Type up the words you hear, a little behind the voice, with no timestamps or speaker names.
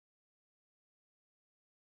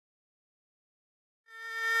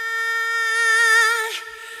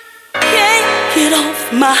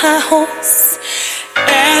my horse,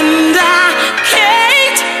 and I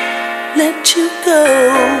can't let you go.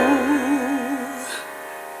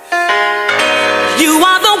 You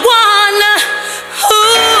are the one who,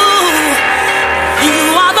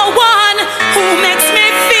 you are the one who makes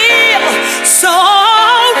me feel so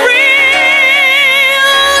real.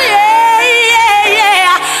 Yeah, yeah,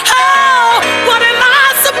 yeah. Oh, what am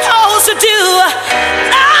I supposed to do?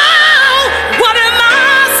 Oh, what am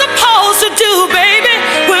I supposed to do, baby,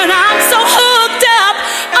 when I'm so hooked up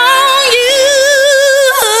on you?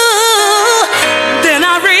 Then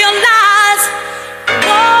I realize,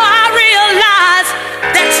 oh, I realize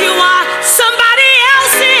that you are somebody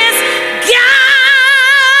else's guy.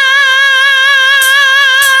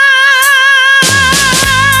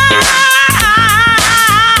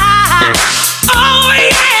 Oh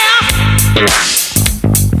yeah.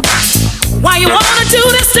 Why you wanna do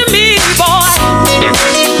this to me, boy?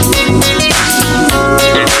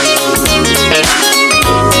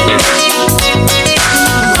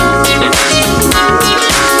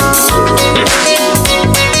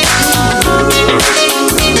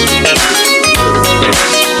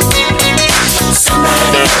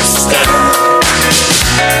 Somebody else's guy.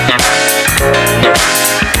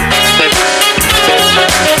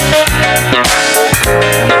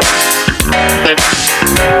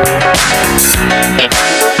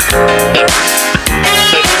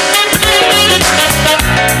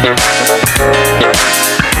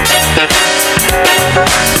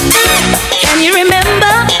 Can you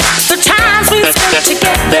remember the times we spent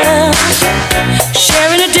together,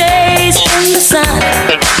 sharing the days in the sun?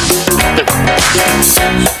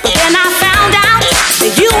 But then I found out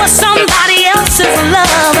that you were somebody else's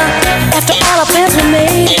love. After all our plans were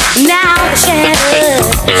made, now they're shattered.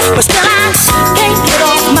 But still I can't get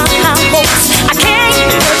off my high horse. I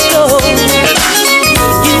can't let go.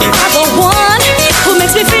 You are the one who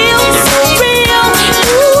makes me feel so real.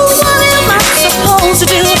 Ooh, what am I supposed to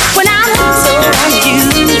do when I'm so on you?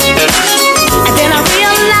 And then I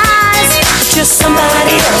realize that you're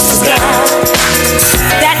somebody else's guy.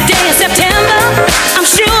 That day in September, I'm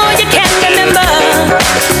sure you can remember.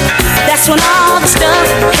 That's when all the stuff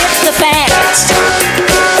hit the fan.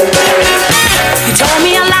 You told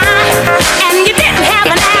me a lie, and you didn't have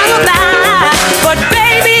an alibi. But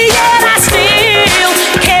baby, yet I still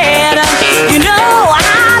cared. You know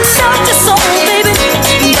I loved you so, baby,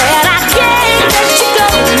 that I can't let you go.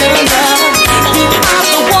 No. You are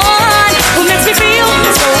the one who makes me feel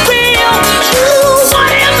so real. Ooh,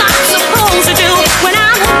 what am I supposed to do when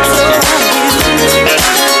I'm hooked on you?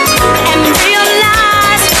 And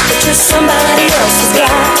realize that you're somebody else's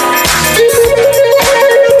guy.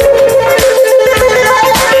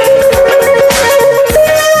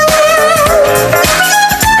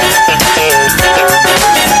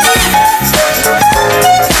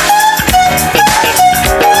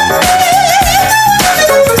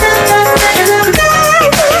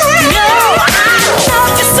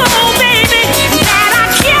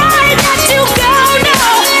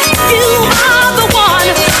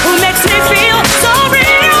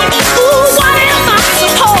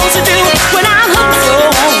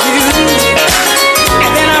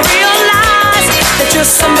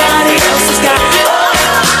 Somebody else's guy.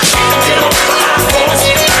 Get off my horse,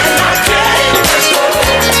 and I can't let go.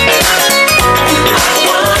 You are the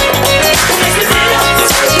one who makes me feel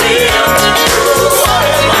so real. Ooh, what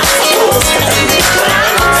am I supposed to do when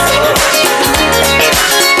I'm so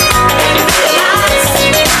and realize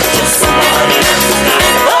that you're somebody else's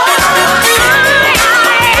guy?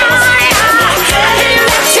 I can't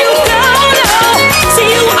let you go, no. See,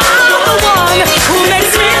 you are the one who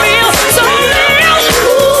makes me feel so real.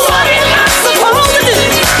 What am I supposed to do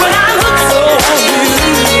when I'm hooked so on you?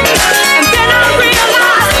 And then I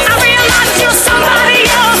realize you're somebody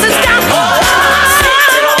else's guy.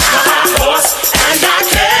 Get off my horse, and I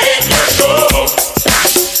can't let go.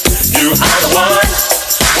 You are the one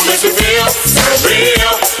who makes me feel so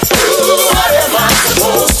real. Ooh, what am I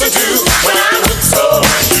supposed to do when I'm hooked so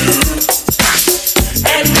on you?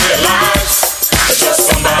 And realize that you're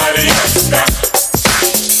somebody else's guy.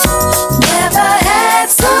 Never had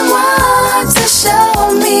someone to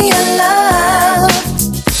show me a love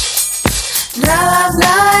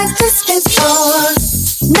like this before.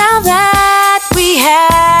 Now that we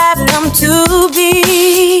have come to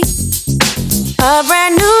be a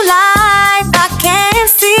brand new life I can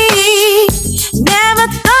see. Never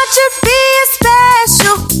thought you'd be a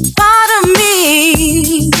special part of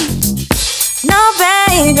me. No,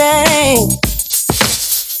 baby.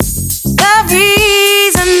 The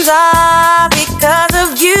reasons are because of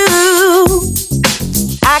you.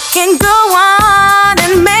 I can go on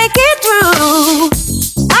and make it through.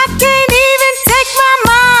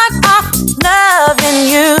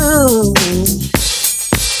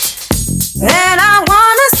 And I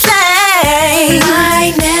wanna say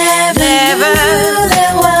I never knew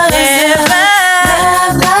there was a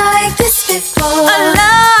love like this before. a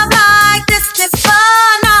love like this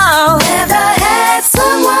before, no. Never had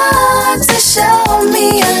someone to show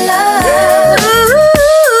me a love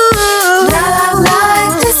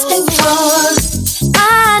like this before.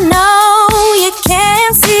 I know you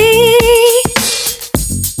can't see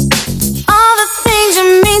all the things you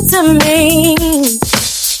mean to me.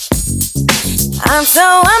 I'm so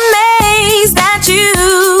amazed that you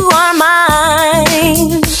are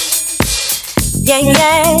mine. Yeah,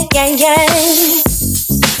 yeah, yeah, yeah.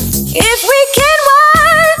 If we can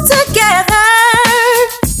work together,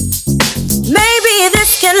 maybe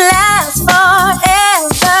this can last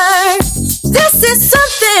forever. This is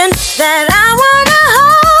something that I wanna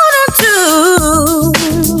hold on to.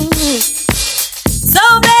 So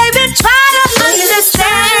baby, try to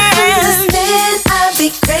understand. I'd be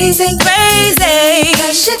crazy, Crazy.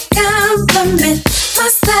 I should compliment my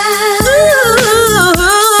style. Ooh.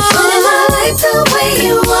 And I like the way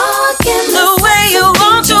you walk and The way you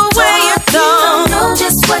want, the way you I don't. know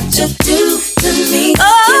just what you do to me. Oh,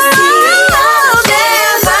 You see,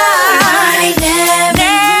 never, I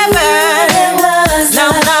never there was no,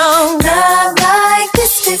 a no. love like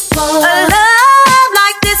this before. A love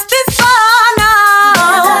like this before, no.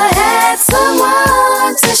 I had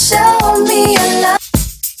someone to show me a love.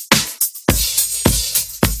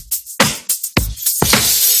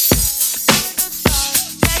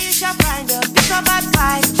 Yeah, you shall find a piece of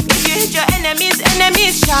advice. If you hit your enemies,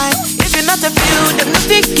 enemies shine. If you're not a few, them no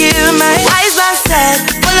fit kill my wise man said,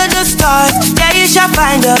 follow the stars. Yeah, you shall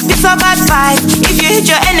find a piece of advice. If you hit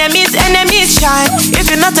your enemies, enemies shine. If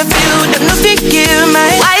you're not a few, them no fit kill my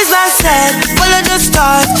wise man said, follow the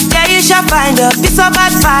stars. Yeah, you shall find a piece of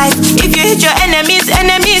advice. If you hit your enemies,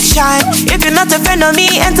 enemies shine. If you're not a friend of me,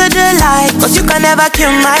 enter the light. Cause you can never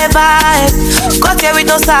kill my vibe. Got here with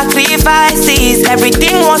no sacrifices.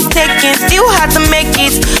 Everything was taken, still had to make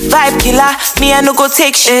it. Vibe killer, me I no go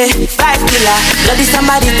take shit. Vibe killer, bloody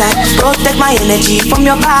somebody time. Protect my energy from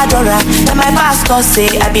your bad aura. Then my pastor say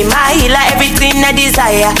I be my healer, everything I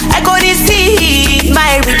desire. I go receive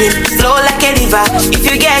my rhythm, flow like a river. If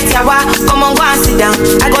you get yawa, come on go and sit down.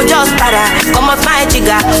 I go just para, come off my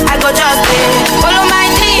jigger. I go just follow my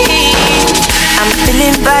dream. I'm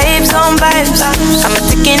feeling vibes on vibes. I'm a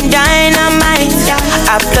ticking dynamite.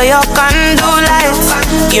 I blow your candle lights.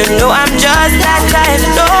 You know I'm just that type.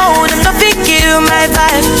 No, them no fit kill my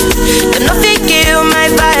vibe. Them no fit kill my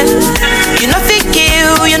vibe. You no fit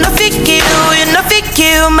kill, you no fit kill, you no fit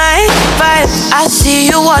kill my vibe. I see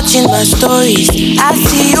you watching my stories. I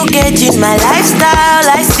see you gauging my lifestyle.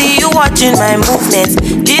 I see you watching my movements.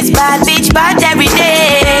 This bad bitch bad every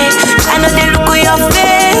day. I know they look at your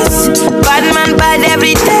face. Bad man bad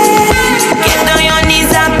every day. Get on your knees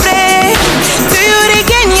and pray. Do you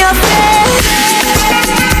regain your faith?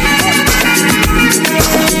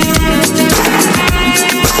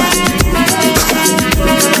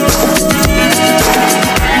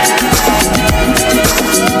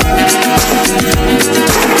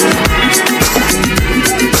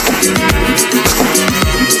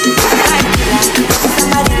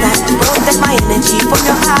 Somebody that protect my energy from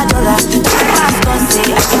your hard aura. My pastor say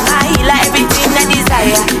I can my healer, everything I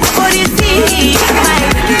desire. I go receive my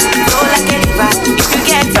rhythm, flow like a river. If you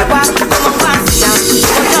get your back, come on, go and sit down.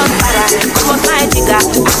 Go just para, come on, my jigger.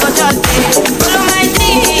 I go just follow my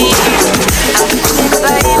dream. I'm feeling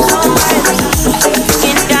vibes on vibes. I'm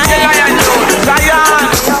taking down.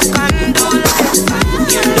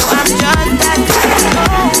 You know I'm just that type. No,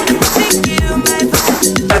 thank you, my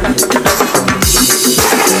vibe.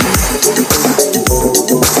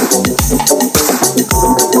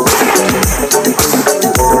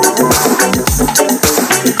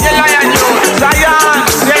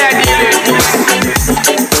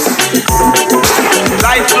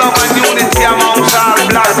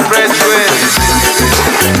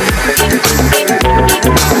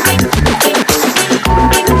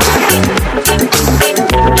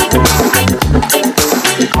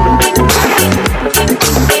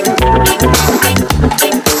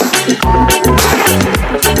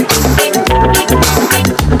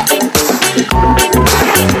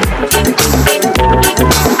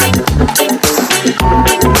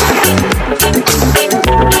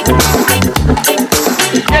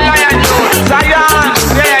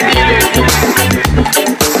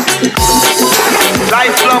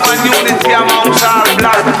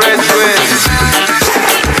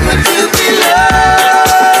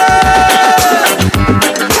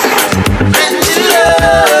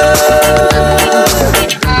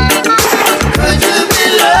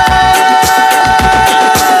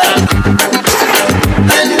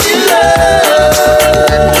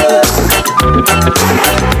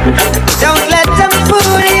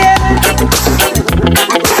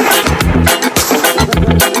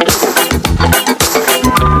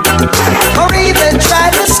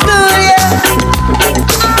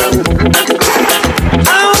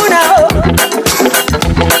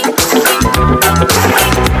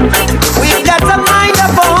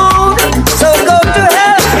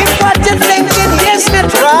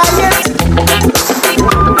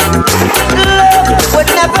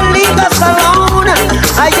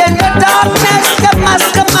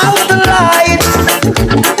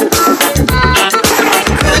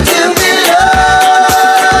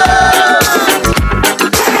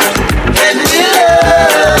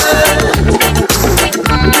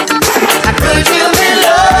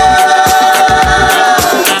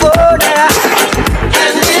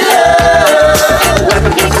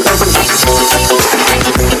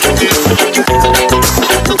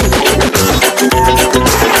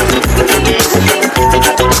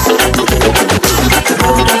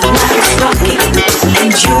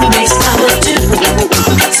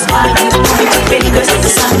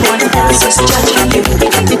 someone else is judging you.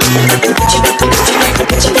 Could you be left?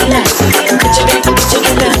 Could you be left? Could you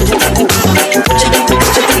be left?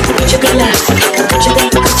 Could you be left?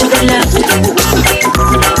 Could you be left?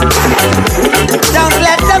 Don't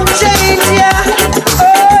let them change ya.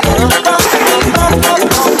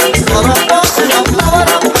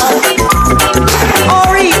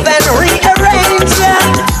 Or even rearrange ya.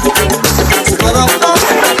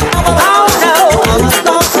 Oh no.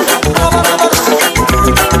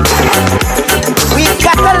 We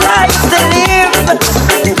got a life to live.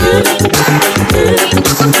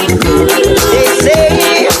 They say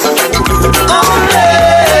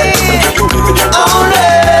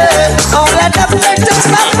only the victims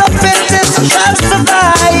of the fittest shall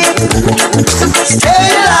survive. Stay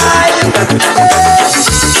alive.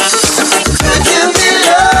 Could you be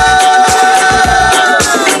loved?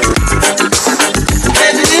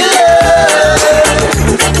 Could you be loved?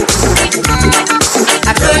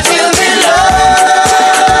 Could you be loved?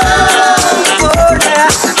 Oh, yeah.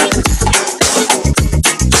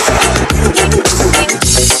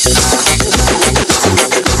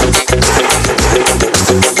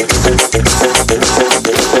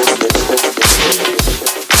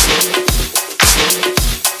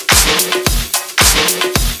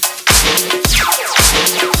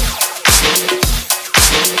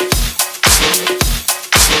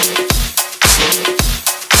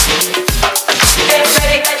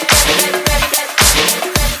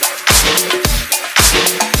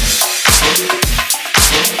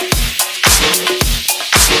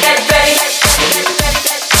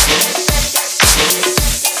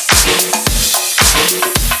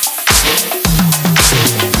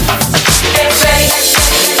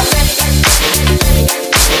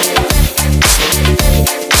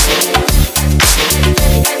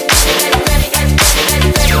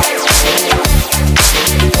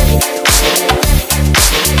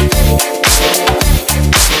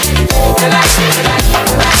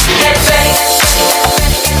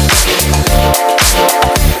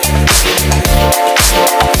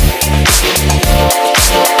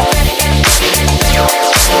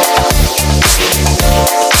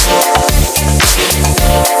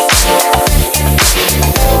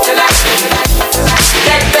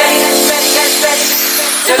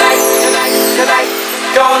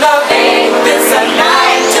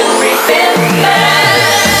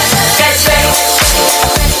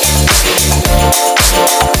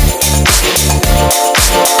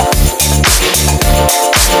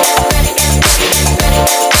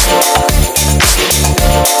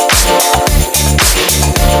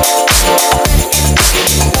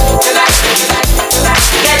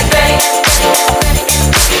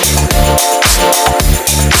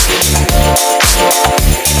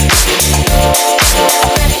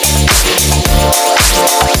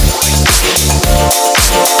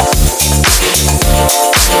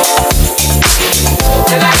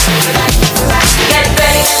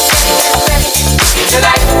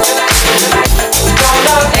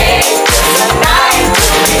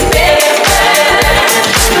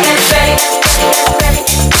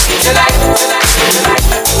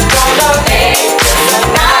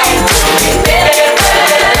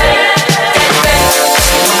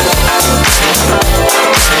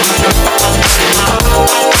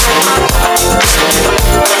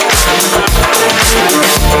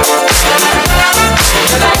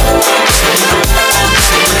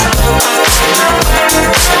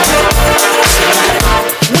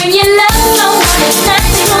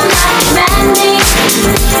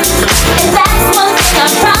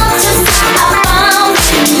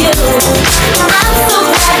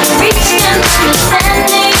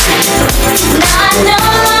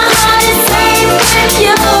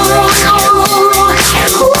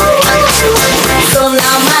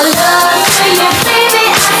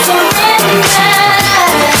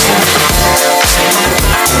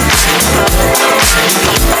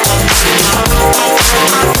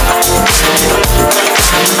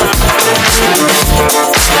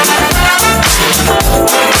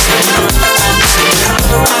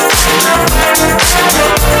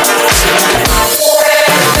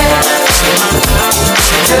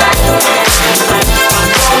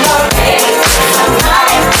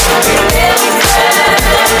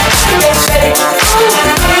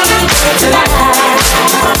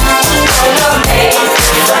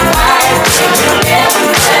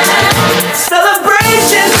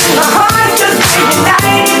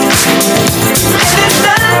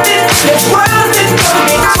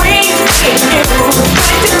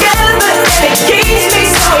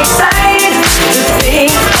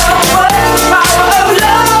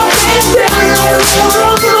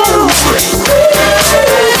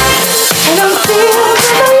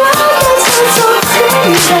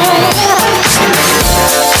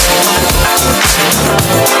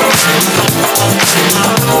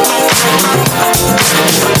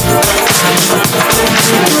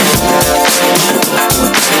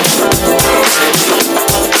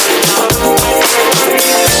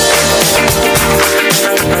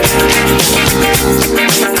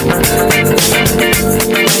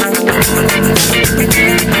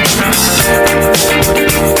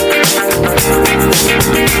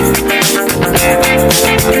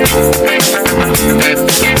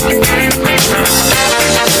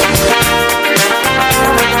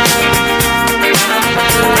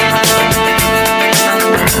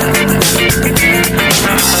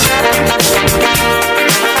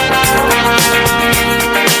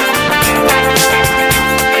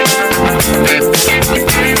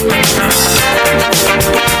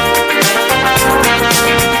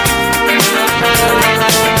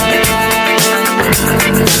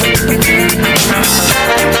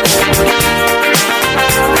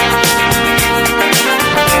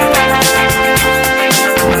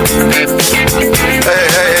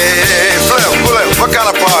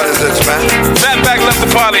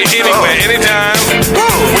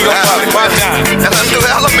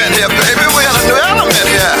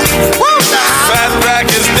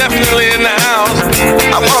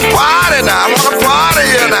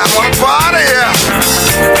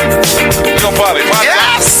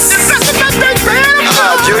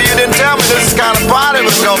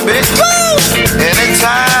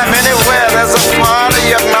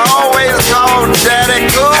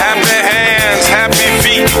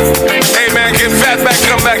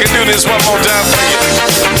 This one more time for you.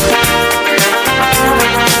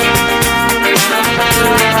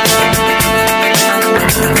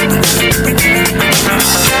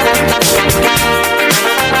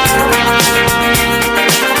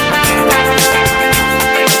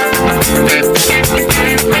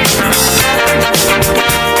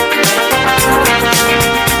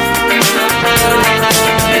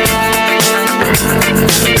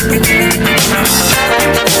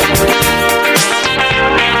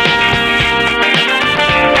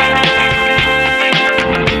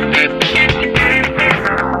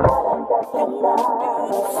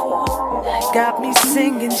 Got me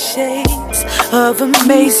singing shades of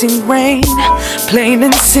amazing rain, plain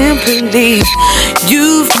and simply.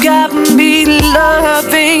 You've got me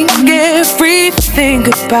loving everything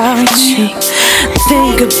about you.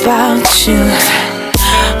 Think about you.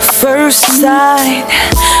 First sight,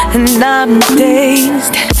 and I'm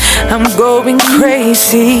dazed. I'm going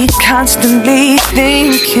crazy, constantly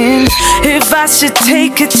thinking if I should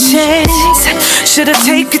take a chance. Should I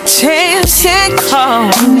take a chance and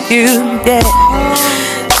call you, yeah?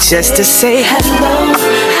 Just to say hello,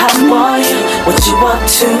 how are you? What you up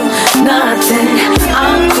to? Nothing,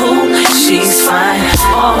 I'm cool, she's fine,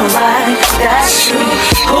 alright, that's true.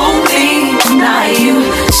 Who me, not you?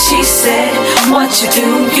 She said, what you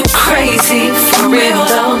do, you crazy, for real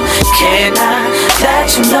though. Can I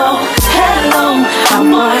let you know? Hello, how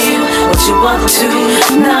are you? What you up to?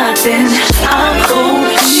 Nothing, I'm cool,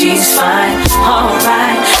 she's fine,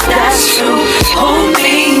 alright, that's true. Who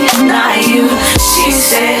me, not you? She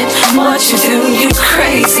said, what you do, you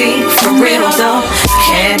crazy, for real though.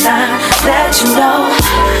 Can I let you know?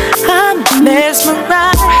 I'm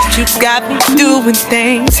mesmerized, you got me doing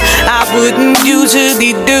things I wouldn't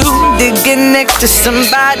usually do, to get next to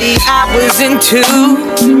somebody I was into.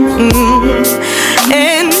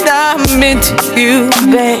 And I'm into you,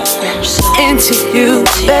 babe, into you,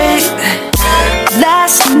 babe.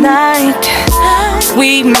 Last night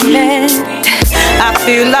we met, I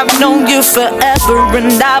feel I've known you forever,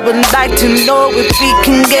 and I would like to know if we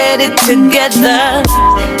can get it together.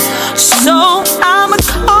 So I'ma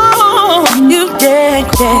call you, yeah,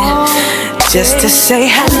 yeah, just to say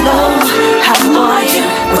hello, how are you?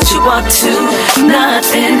 What you up to?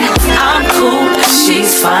 Nothing, I'm cool,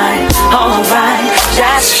 she's fine, alright,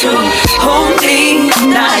 that's true. Who me,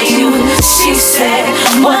 not you? She said,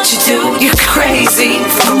 what you do, you crazy,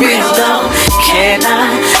 for real though. Can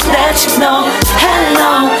I let you know?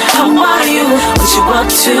 Hello, how are you? What you up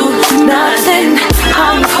to? Nothing,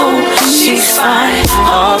 I'm cool, she's fine,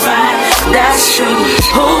 alright, that's true.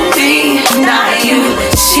 Who me, not you?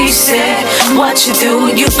 She said, what you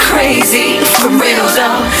do, you crazy, for real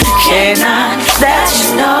though. Can I let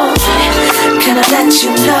you know? Can I let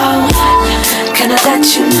you know? Can I let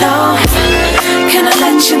you know? Can I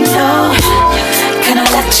let you know? Can I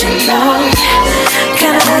let you know?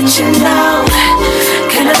 Can I let you know?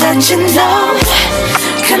 Can I let you know?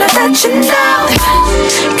 Can I let you know?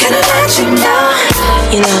 Can I let you know?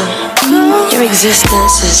 You know, your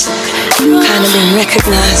existence has kind of been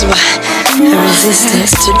recognized by a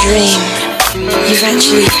resistance to dream. You've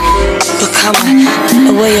actually become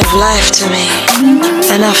a way of life to me.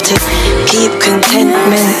 Enough to keep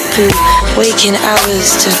contentment through waking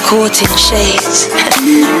hours to courting shades.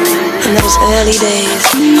 In those early days,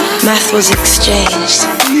 math was exchanged.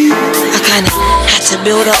 I kinda had to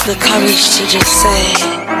build up the courage to just say,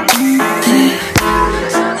 hey.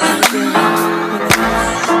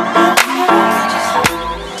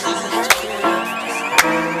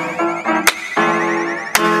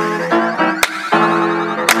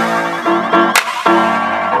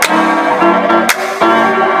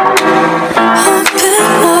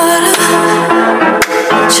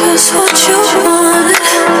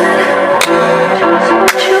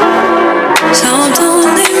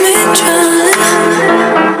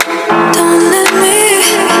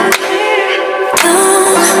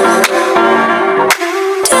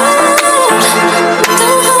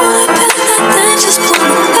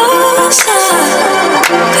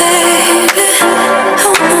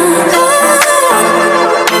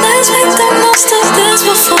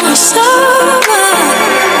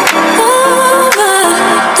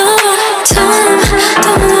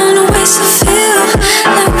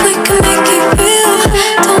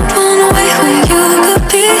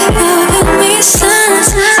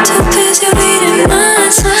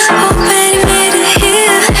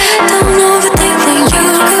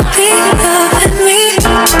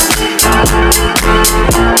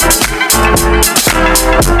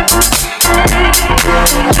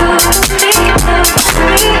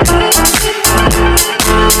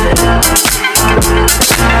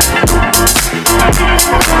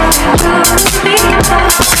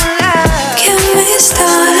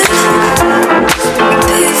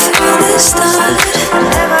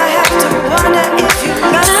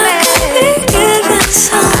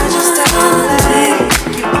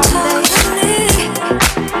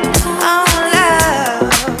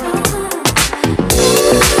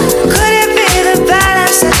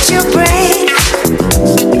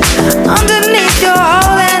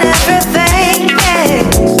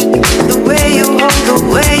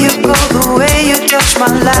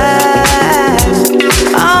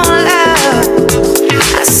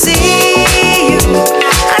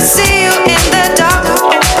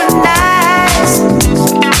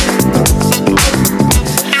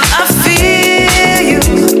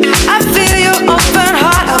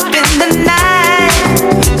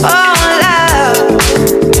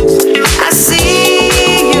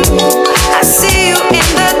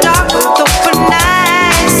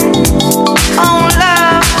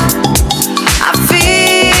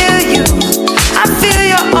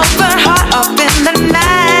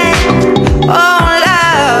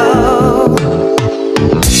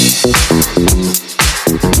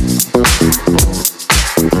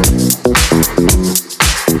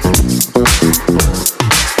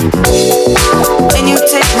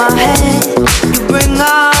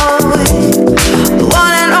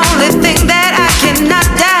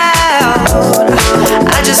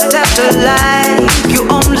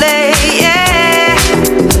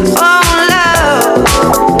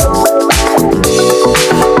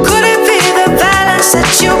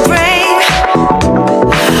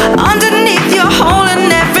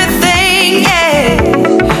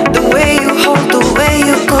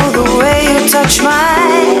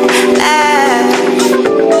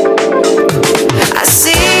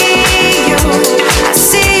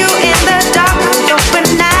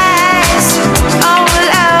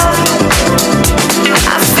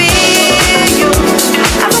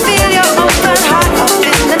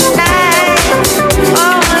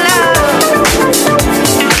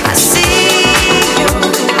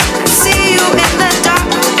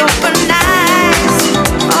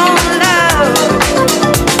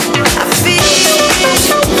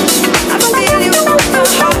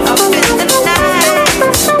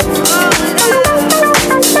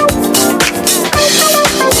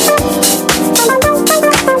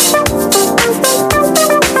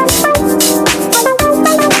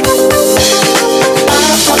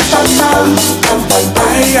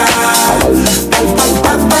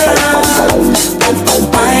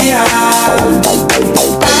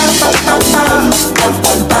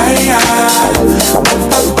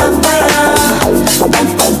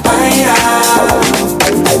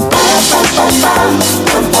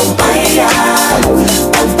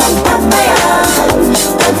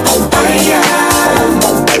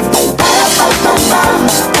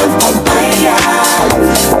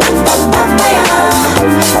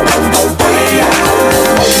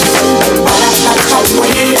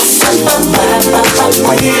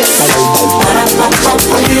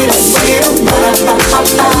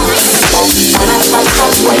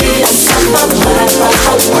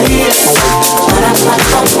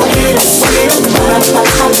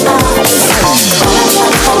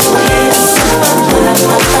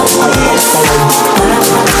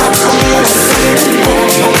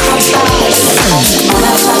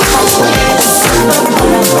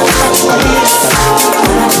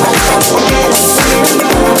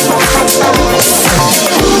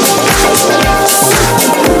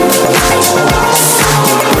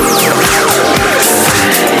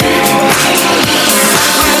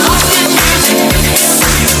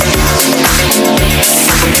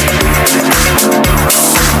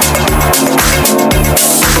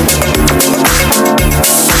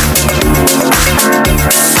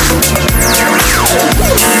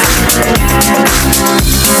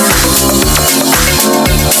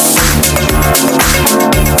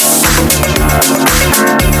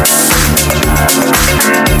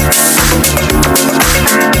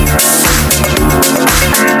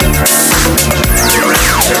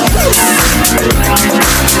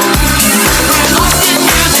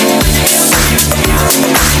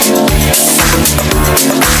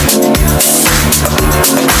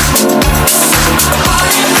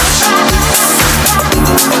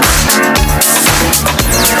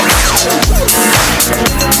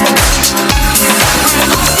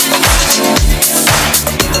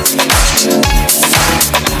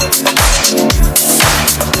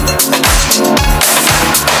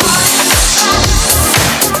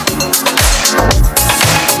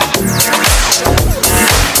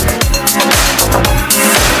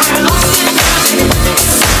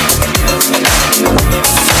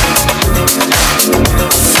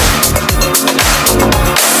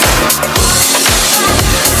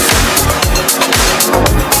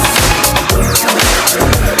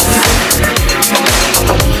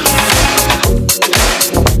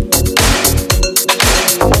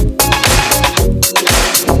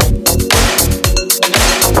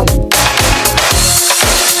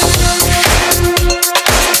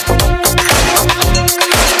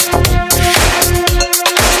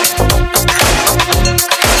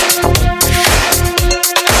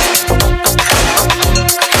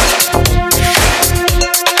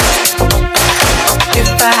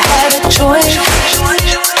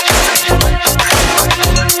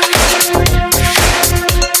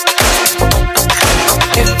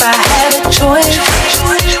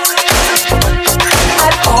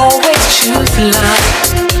 love.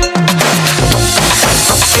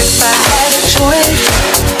 If I had a choice,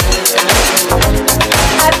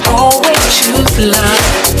 I'd always choose love.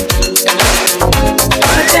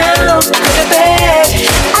 Put it down, put it back,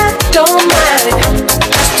 I don't mind,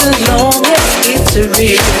 just as long as it's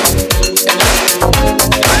real.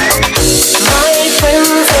 My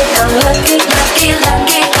friends say I'm lucky, lucky,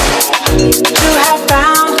 lucky to have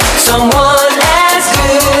found someone as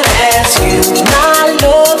good as you. My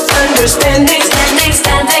love's understanding,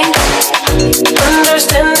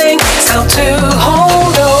 understanding how to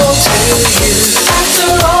hold on to you. After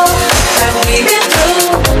all that we've been through,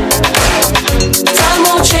 time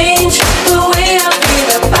won't change the way I feel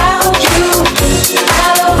about you.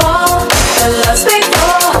 Out of all the love's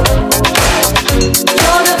before,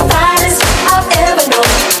 you're the finest I've ever known.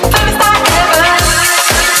 Finest I ever.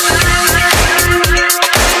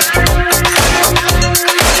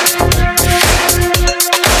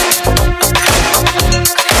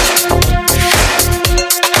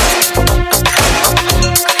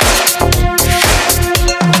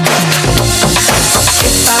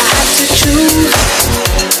 If I had to choose,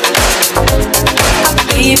 I'd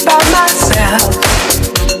be by myself.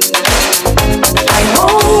 I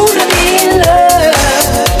wanna be in love,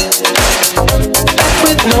 but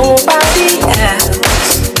with nobody else.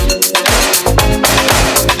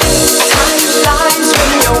 Time flies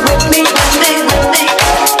when you're with me,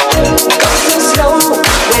 goes so slow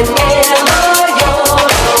whenever you're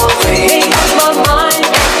away. My mind,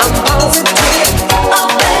 I'm positive,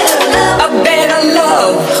 a better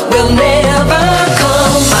love will never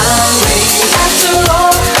come my way. After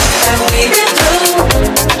all that we've been through,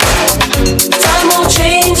 time won't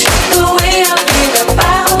change the way I feel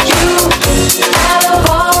about you. Out of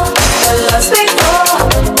all the love's before,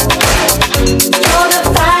 you're the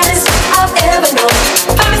finest I've ever known.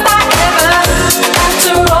 Finest I ever.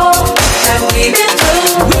 After all that we've been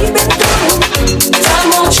through, time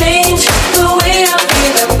won't change the way I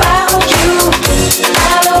feel about you.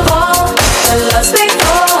 Out of all the love's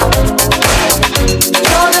before,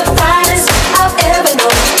 you're the finest I've ever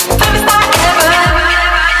known. Finest I ever.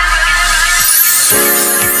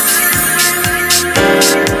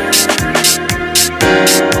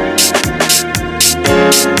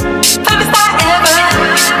 Finest I ever. Finest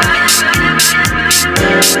I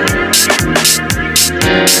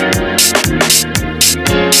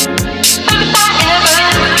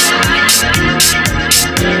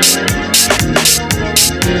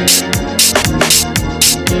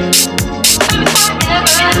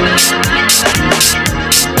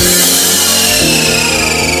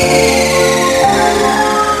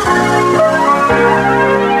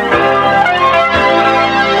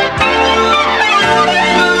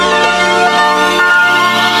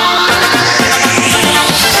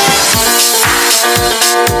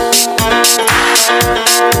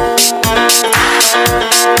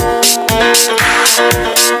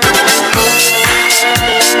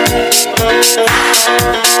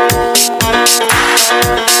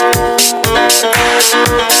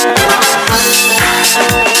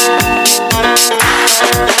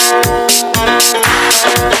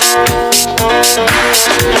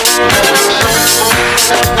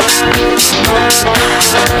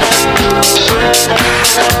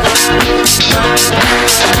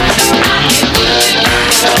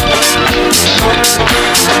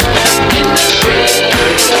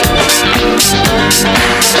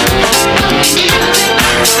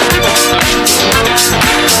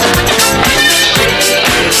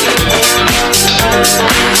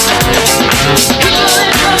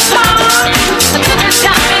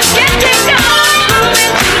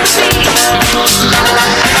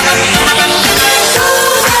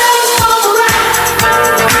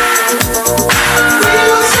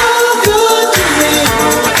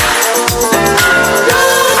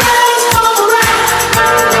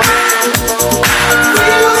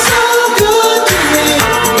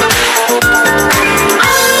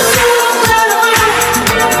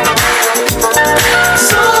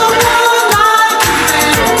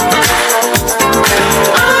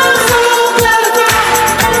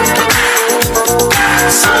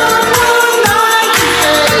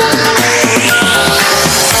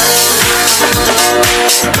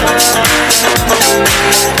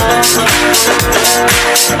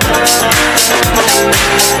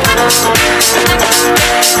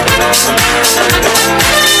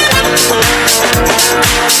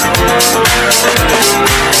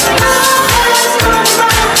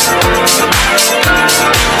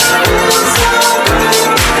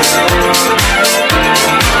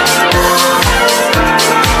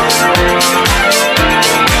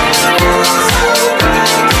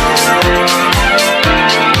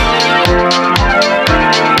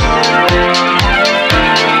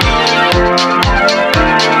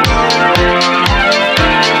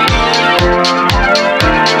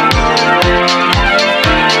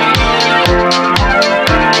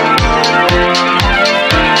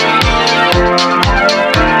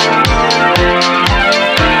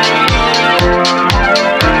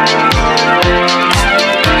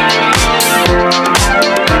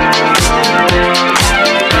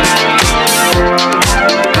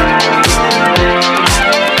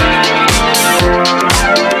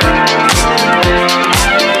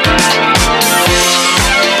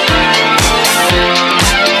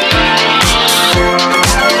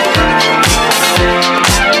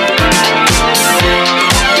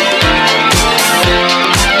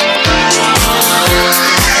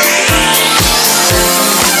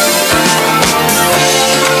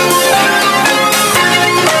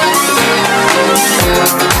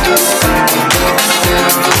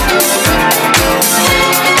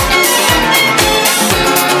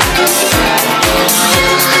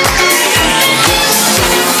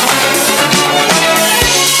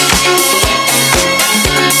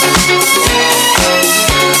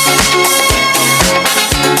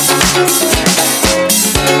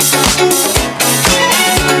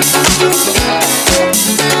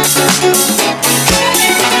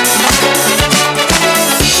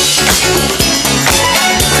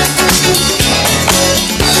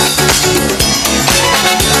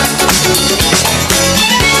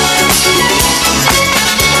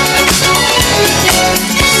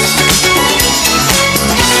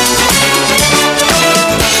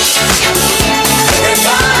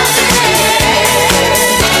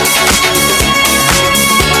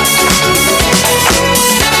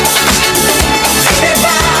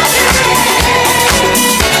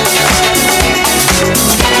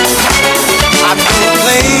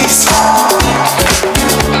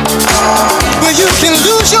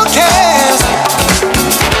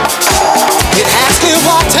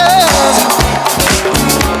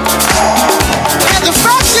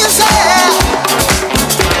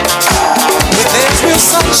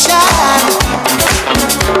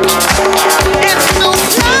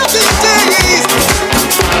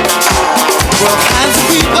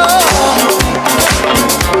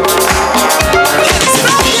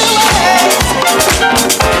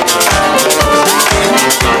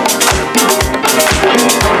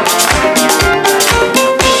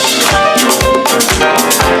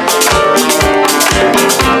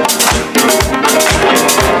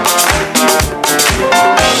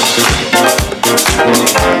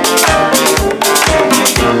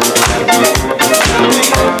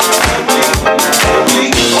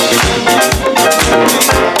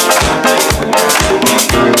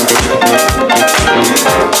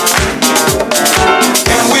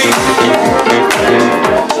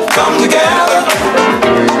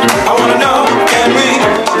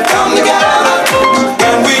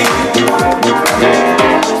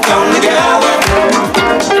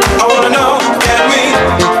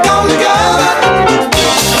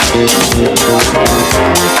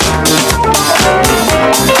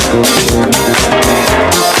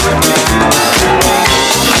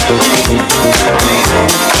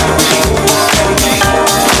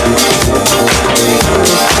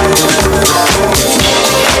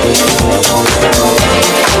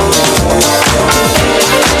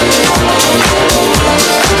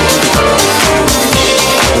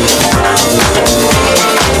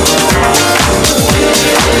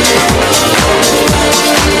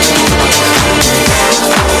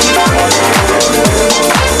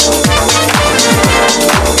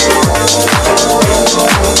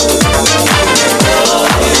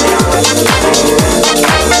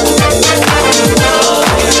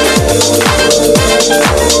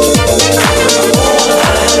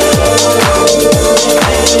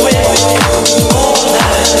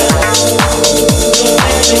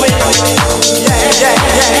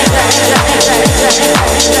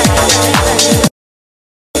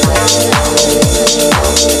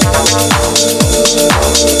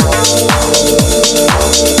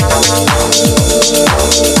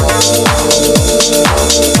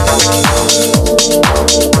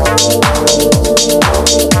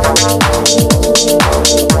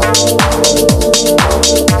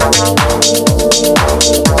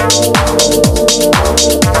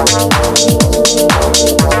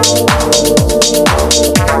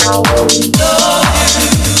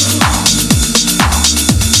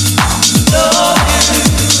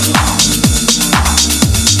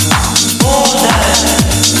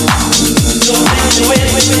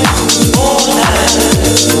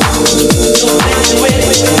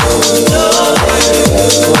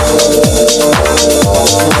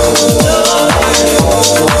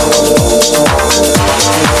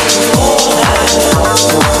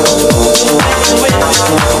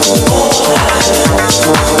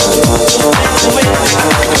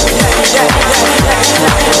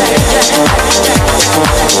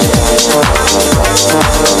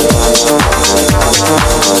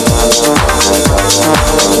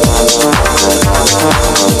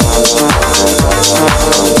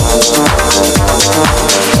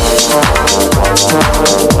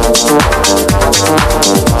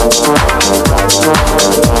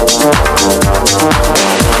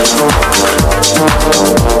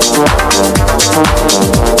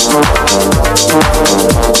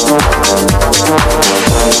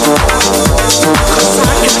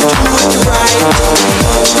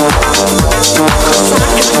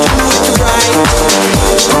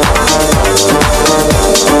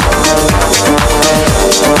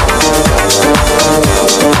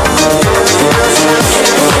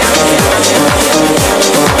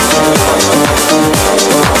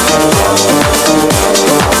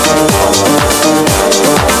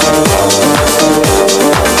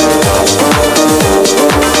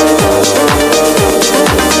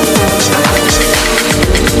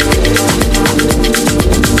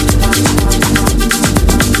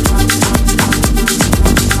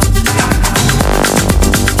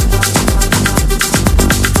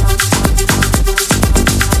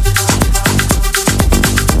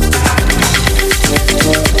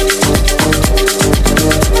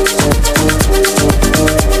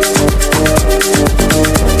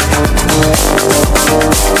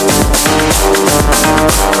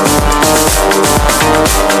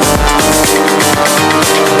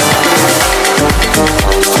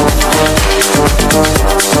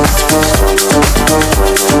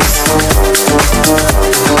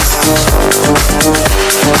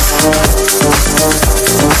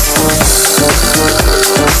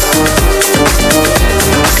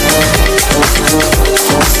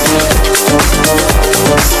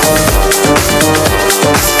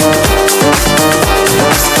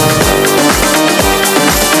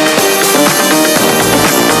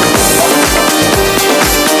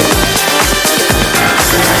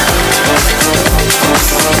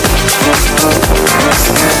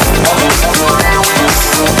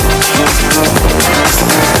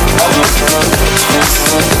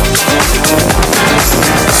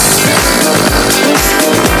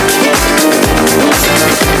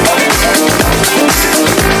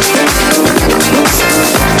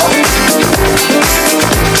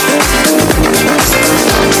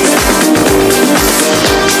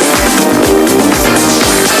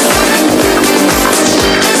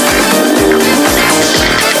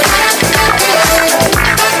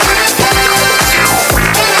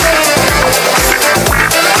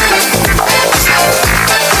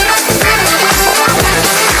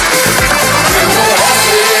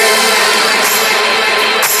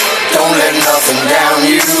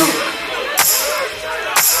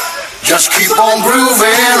Just keep on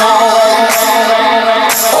grooving on.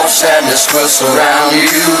 Oh, sadness will surround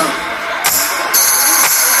you.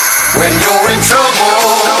 When you're in trouble,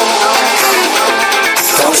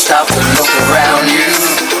 don't stop to look around you.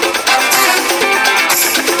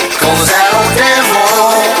 'Cause that old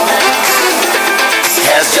devil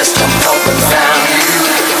has just come up and found you.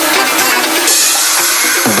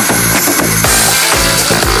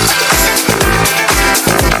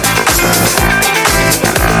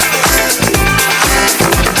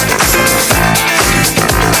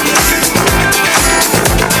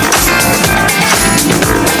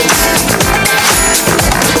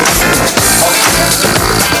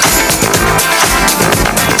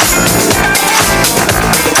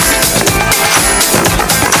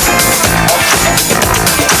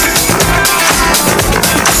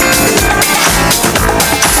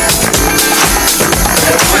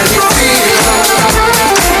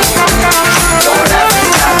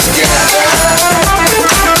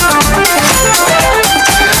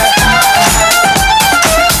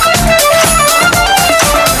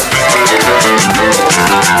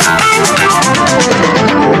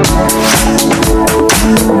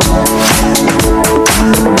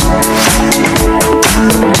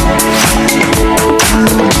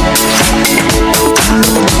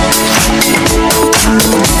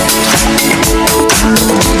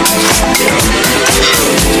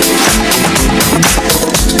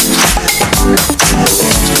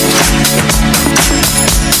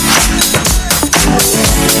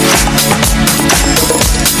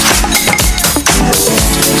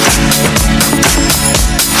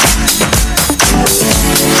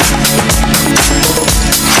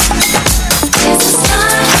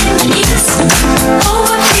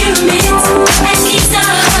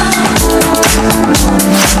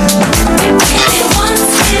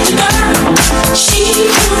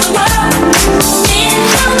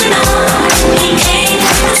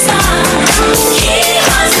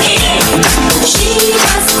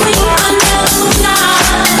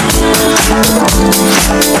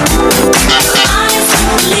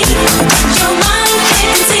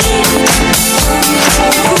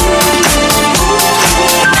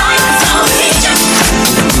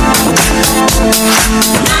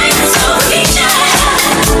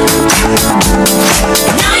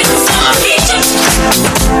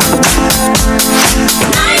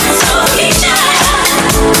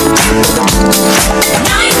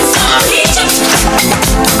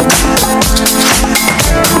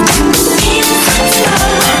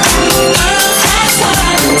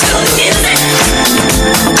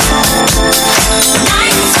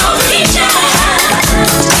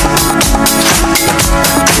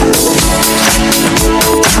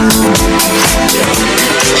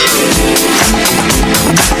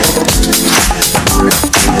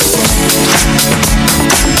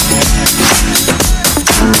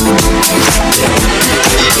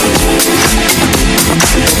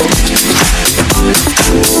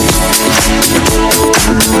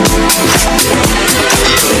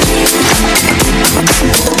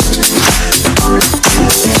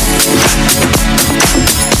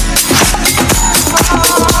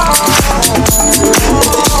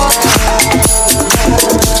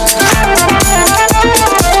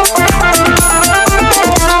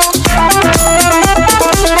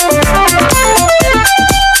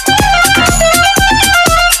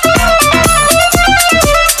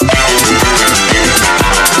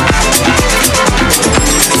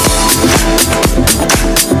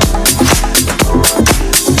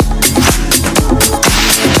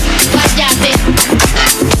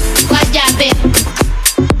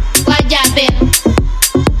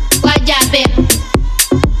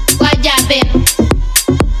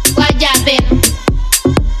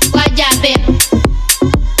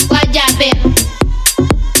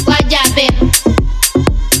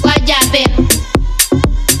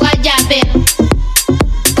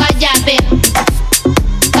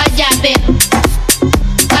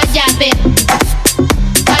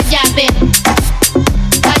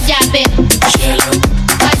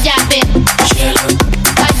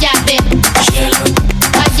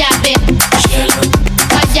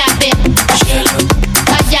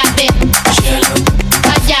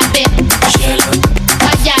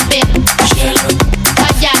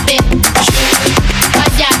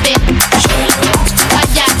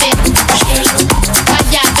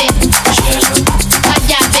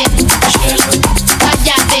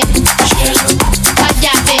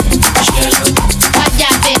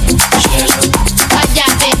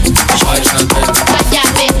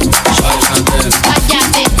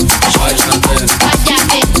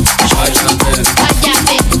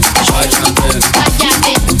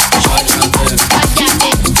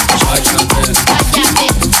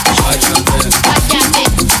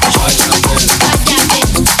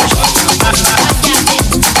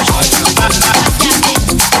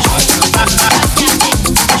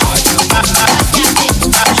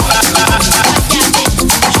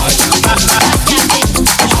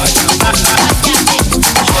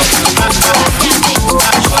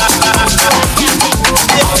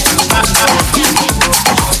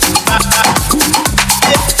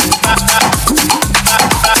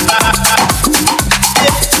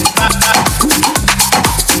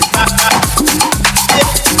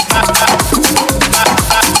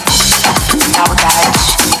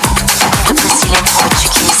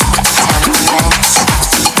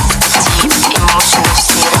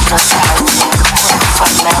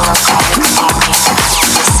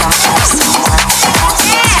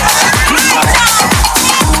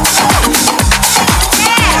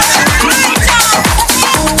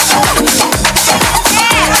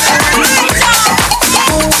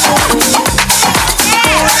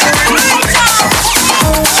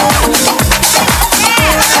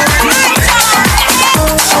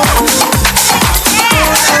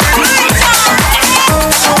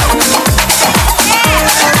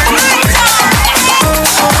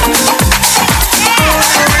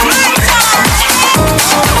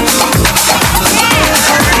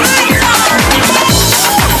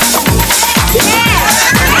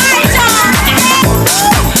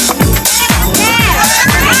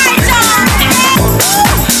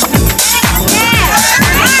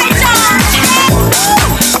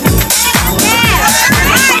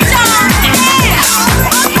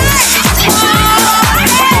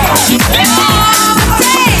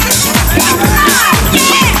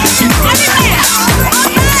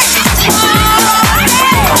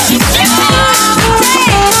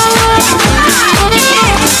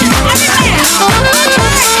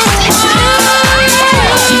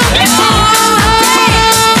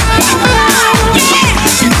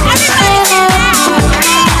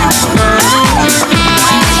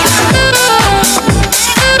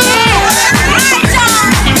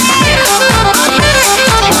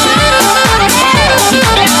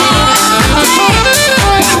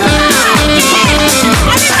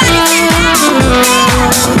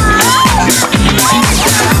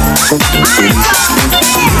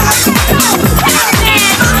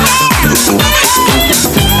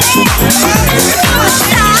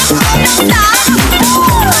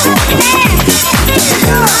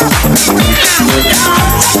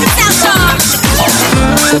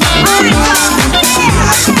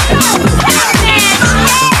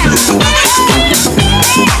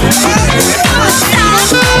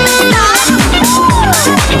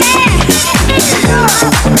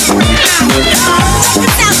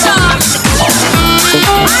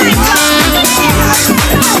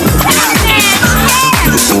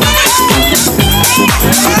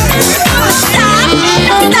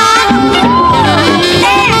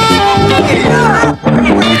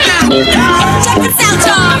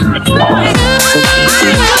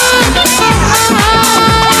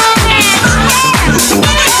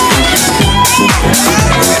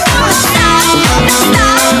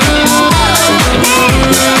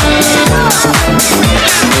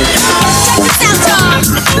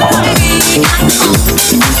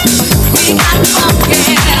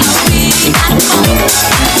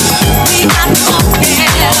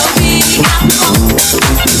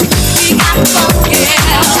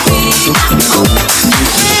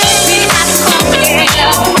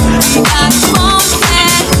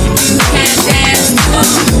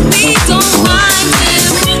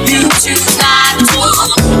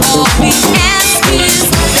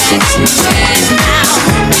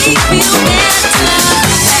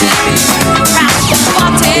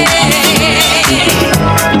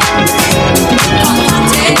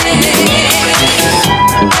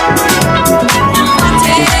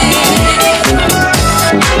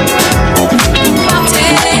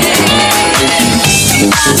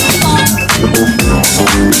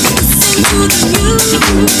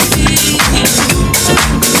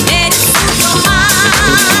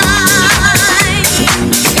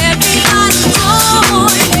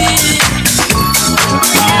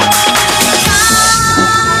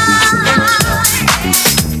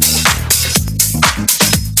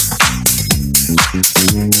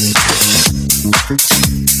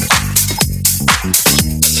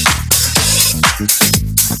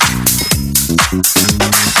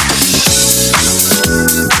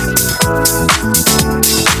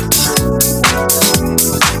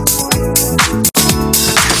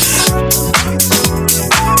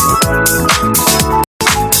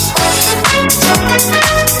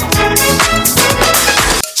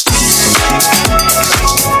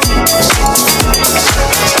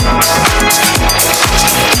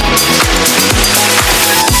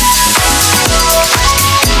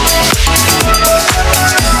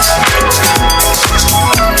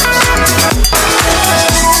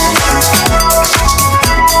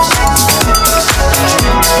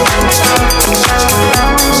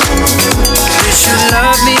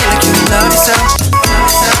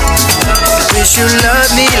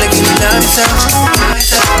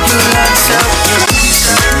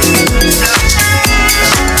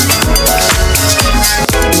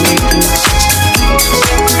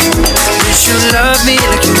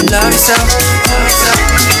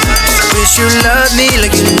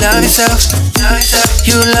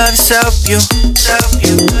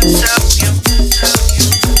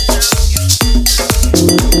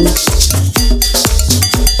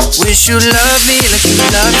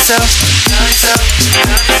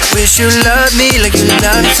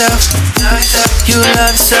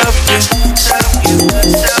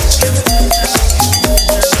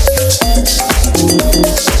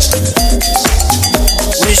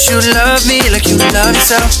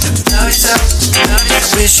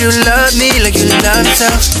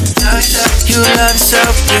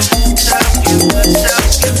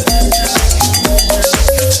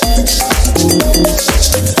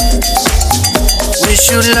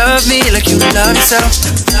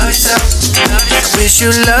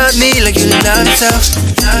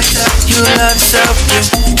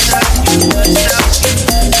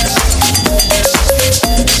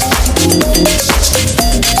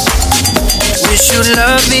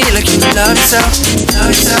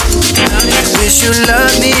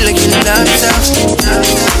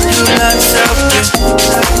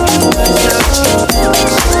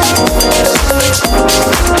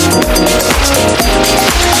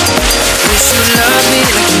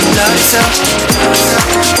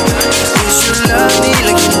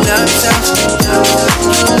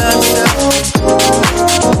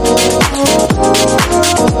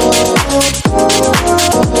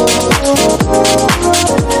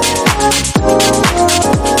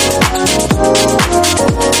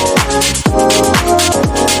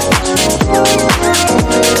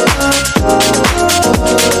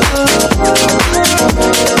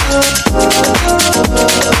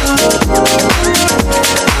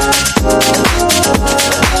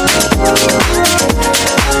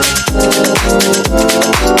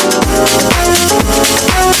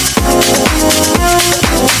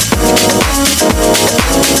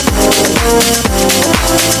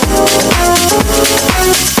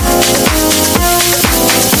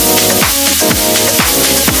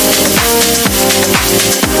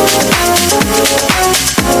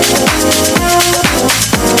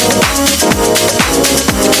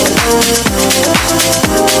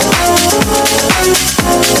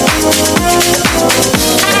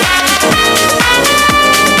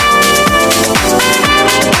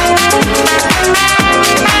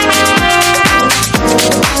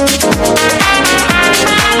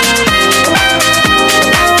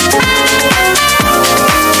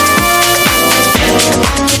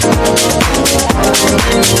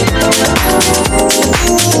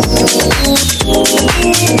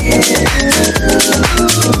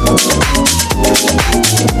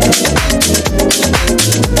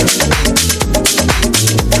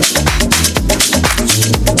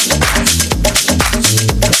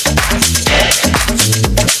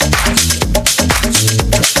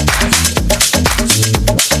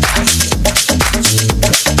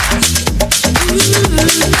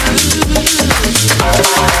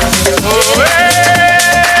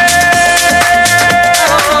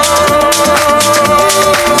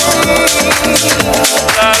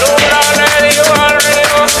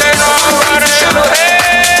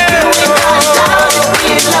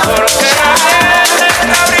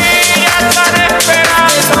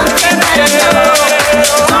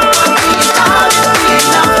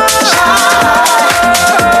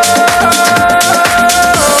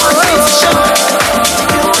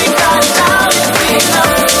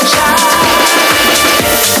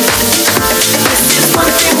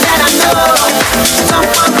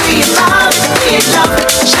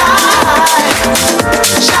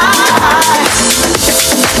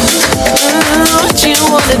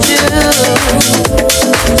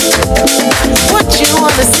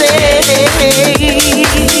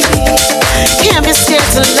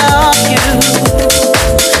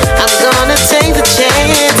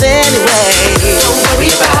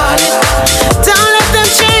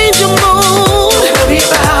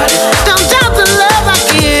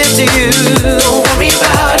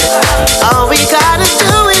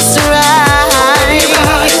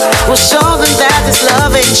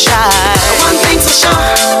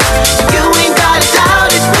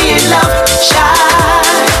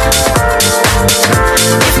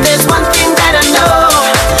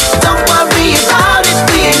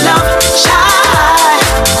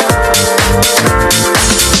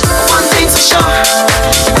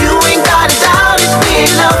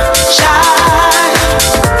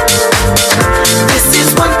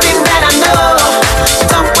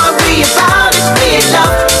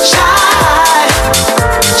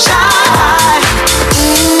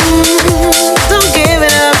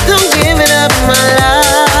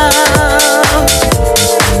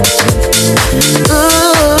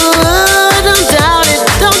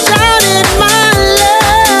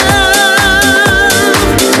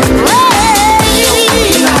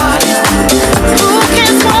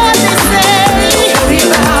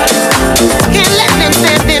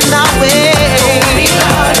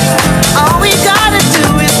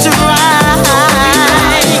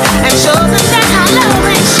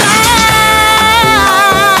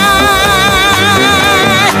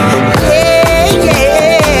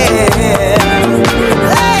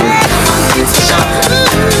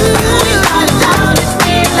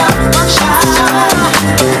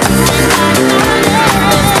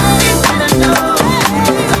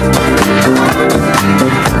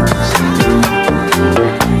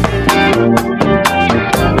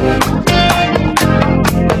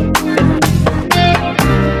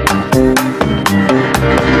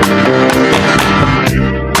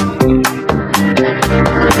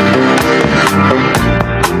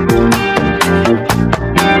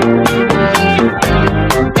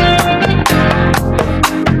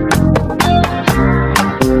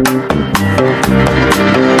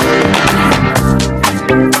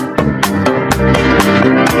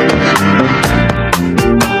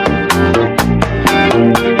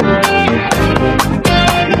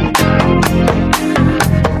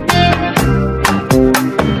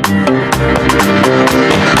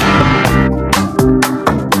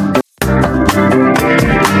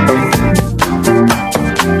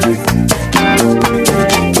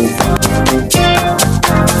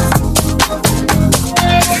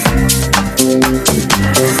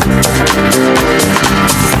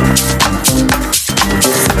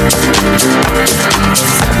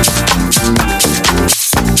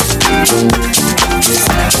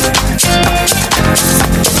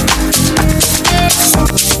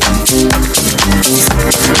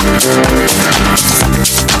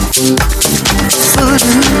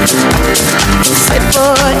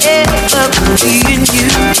 forever being you.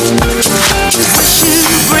 Wish you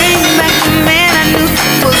bring back the man I knew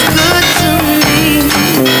was good to me.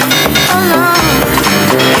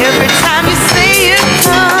 Every time you say you're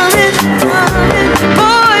coming,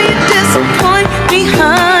 boy, you disappoint me,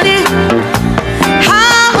 honey.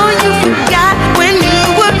 How you forgot when you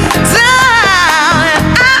were down and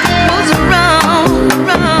I was wrong.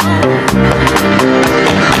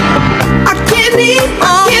 I can't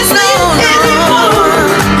sleep anymore.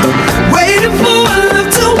 Waiting for love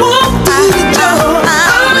to walk through the door.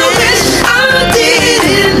 I wish I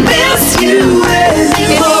didn't miss you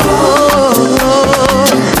anymore.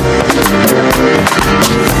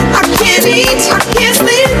 I can't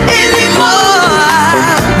sleep anymore.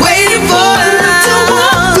 Waiting for love to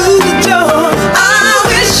walk through the door. I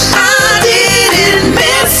wish I didn't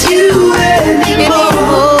miss you anymore.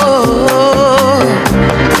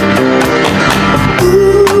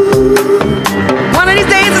 One of these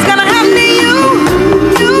days it's gonna happen to you.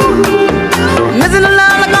 Missing the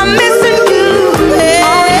love like I'm missing you. Yeah.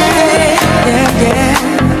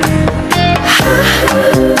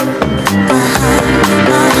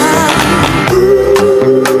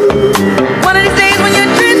 One of these days when your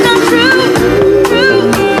dreams come true,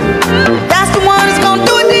 that's the one that's gonna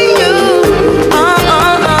do it to you.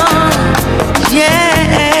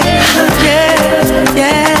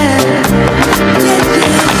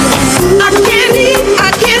 I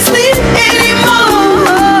can't sleep anymore.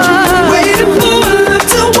 Waiting for love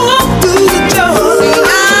to walk through the door.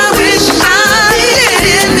 I wish I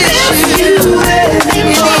didn't miss you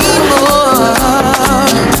anymore.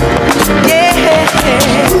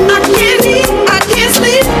 I can't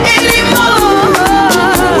sleep anymore.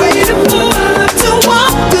 Waiting for love to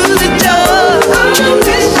walk through the door. I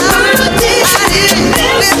wish I didn't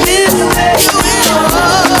miss you anymore.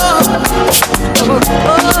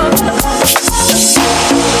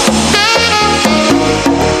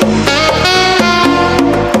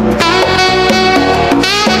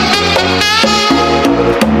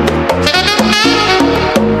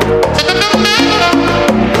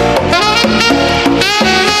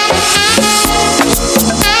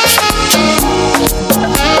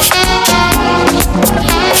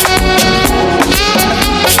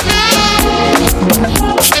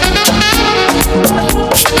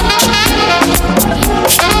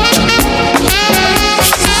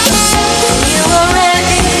 You are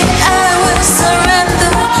ready, I will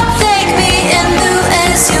surrender. Take me and do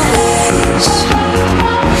as you wish.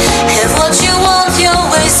 Have what you want, your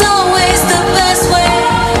way's always the best way.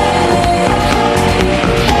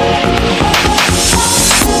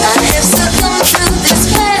 I have succumbed to this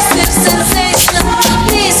passive sensation,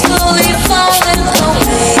 peacefully falling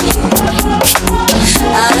away.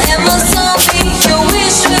 I am a zombie, your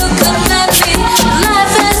wish will command me.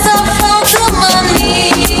 Life as I fall to my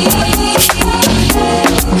knees.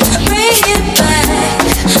 Bring it back,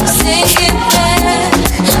 sing it back.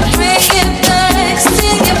 Bring it back,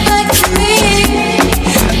 sing it back to me.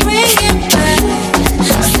 Bring it back,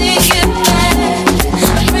 sing it back.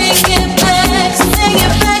 Bring it back, sing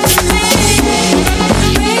it back to me.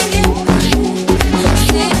 Bring it back,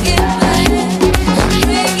 sing it back.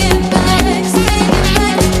 Bring it back, sing it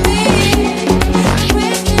back to me.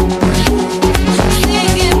 Bring it back,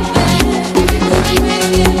 sing it back. Bring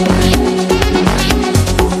it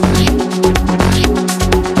back.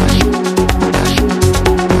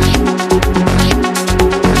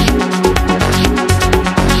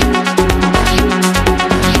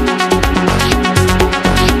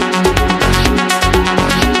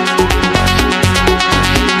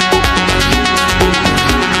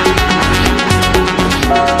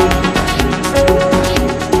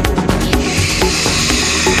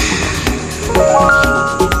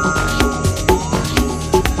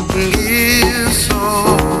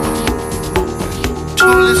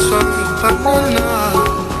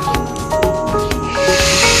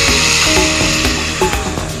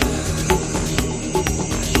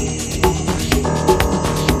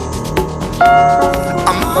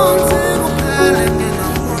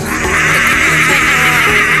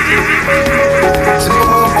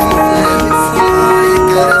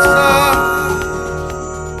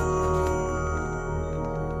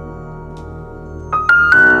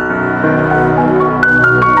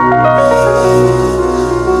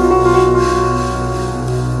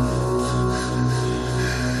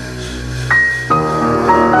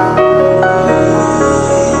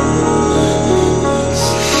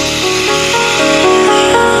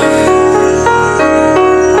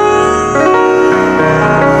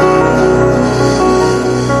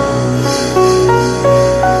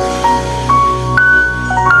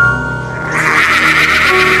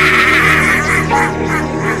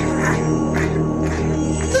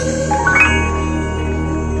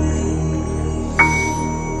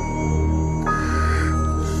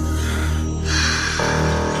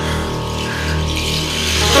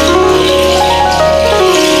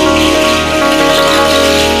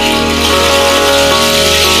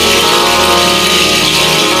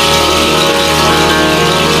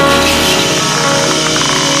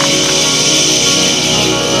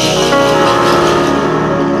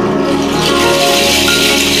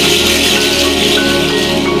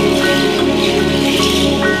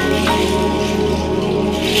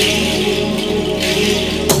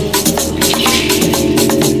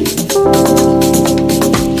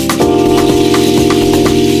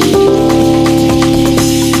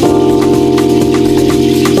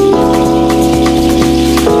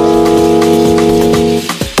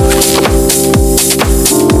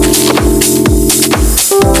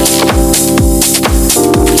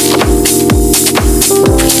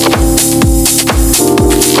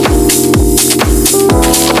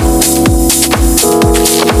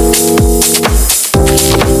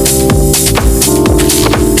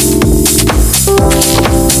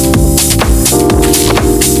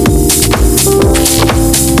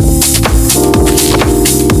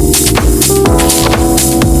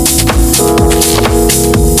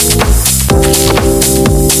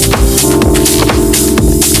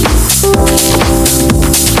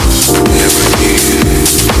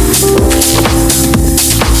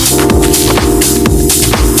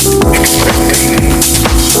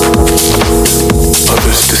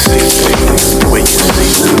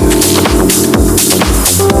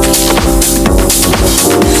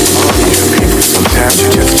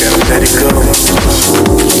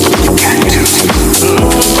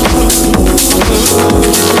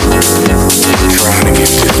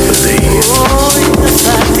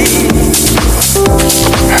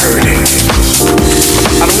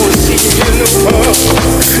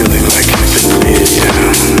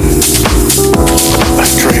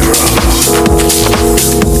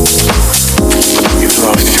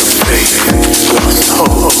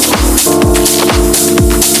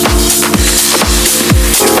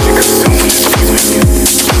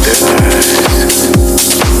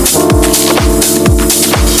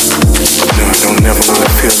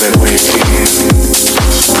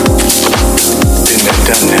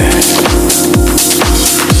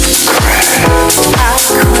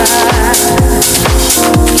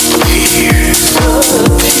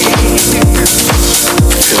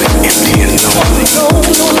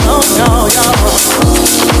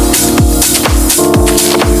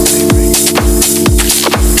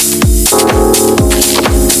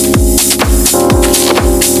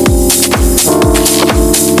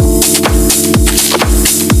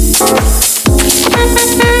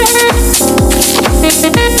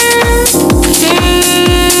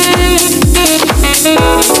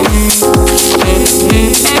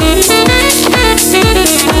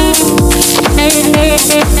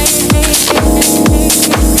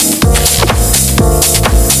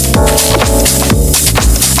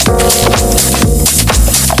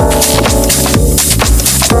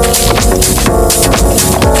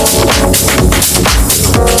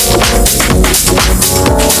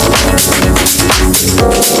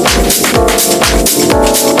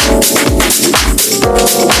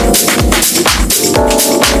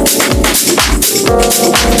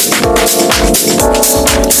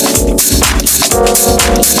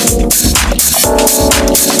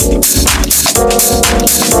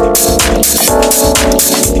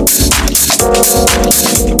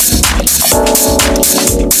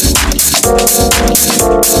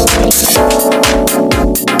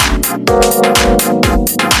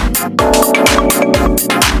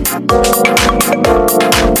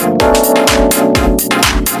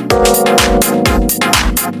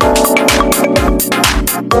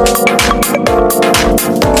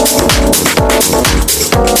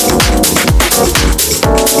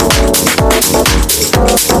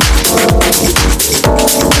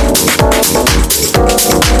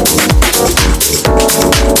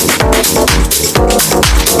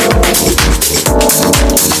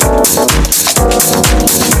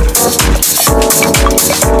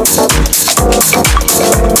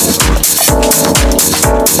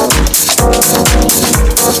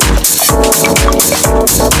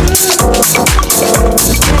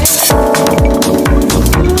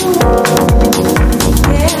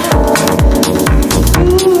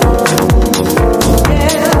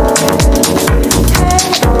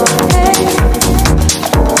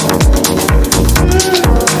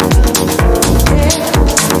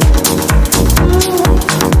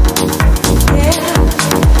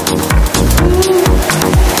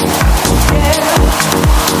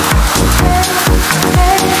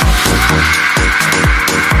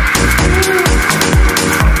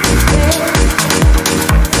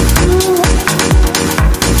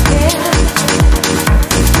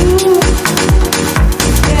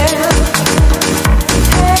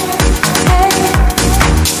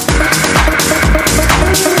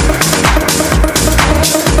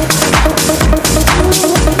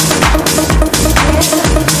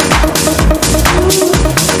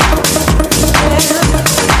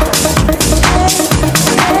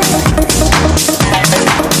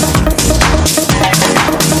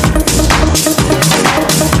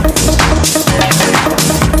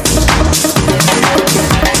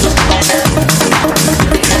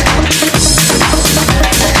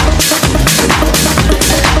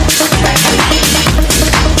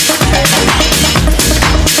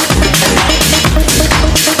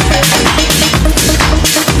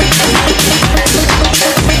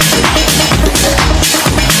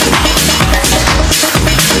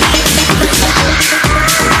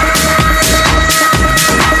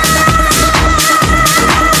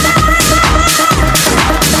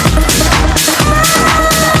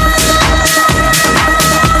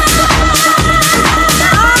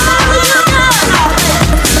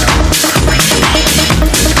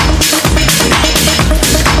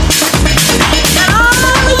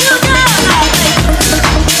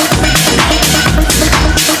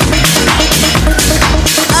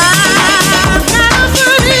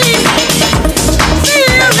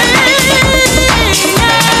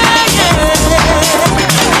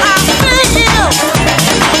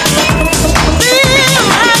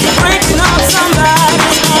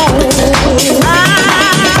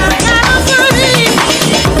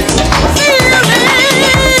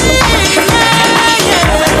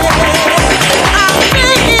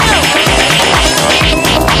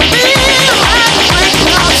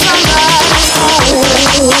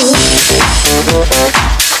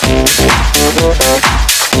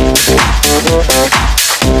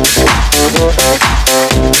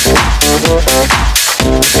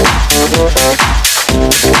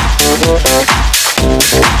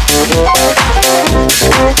 We'll be right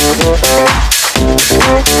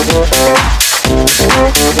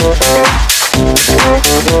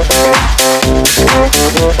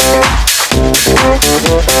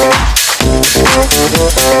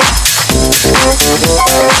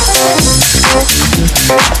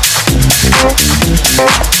back.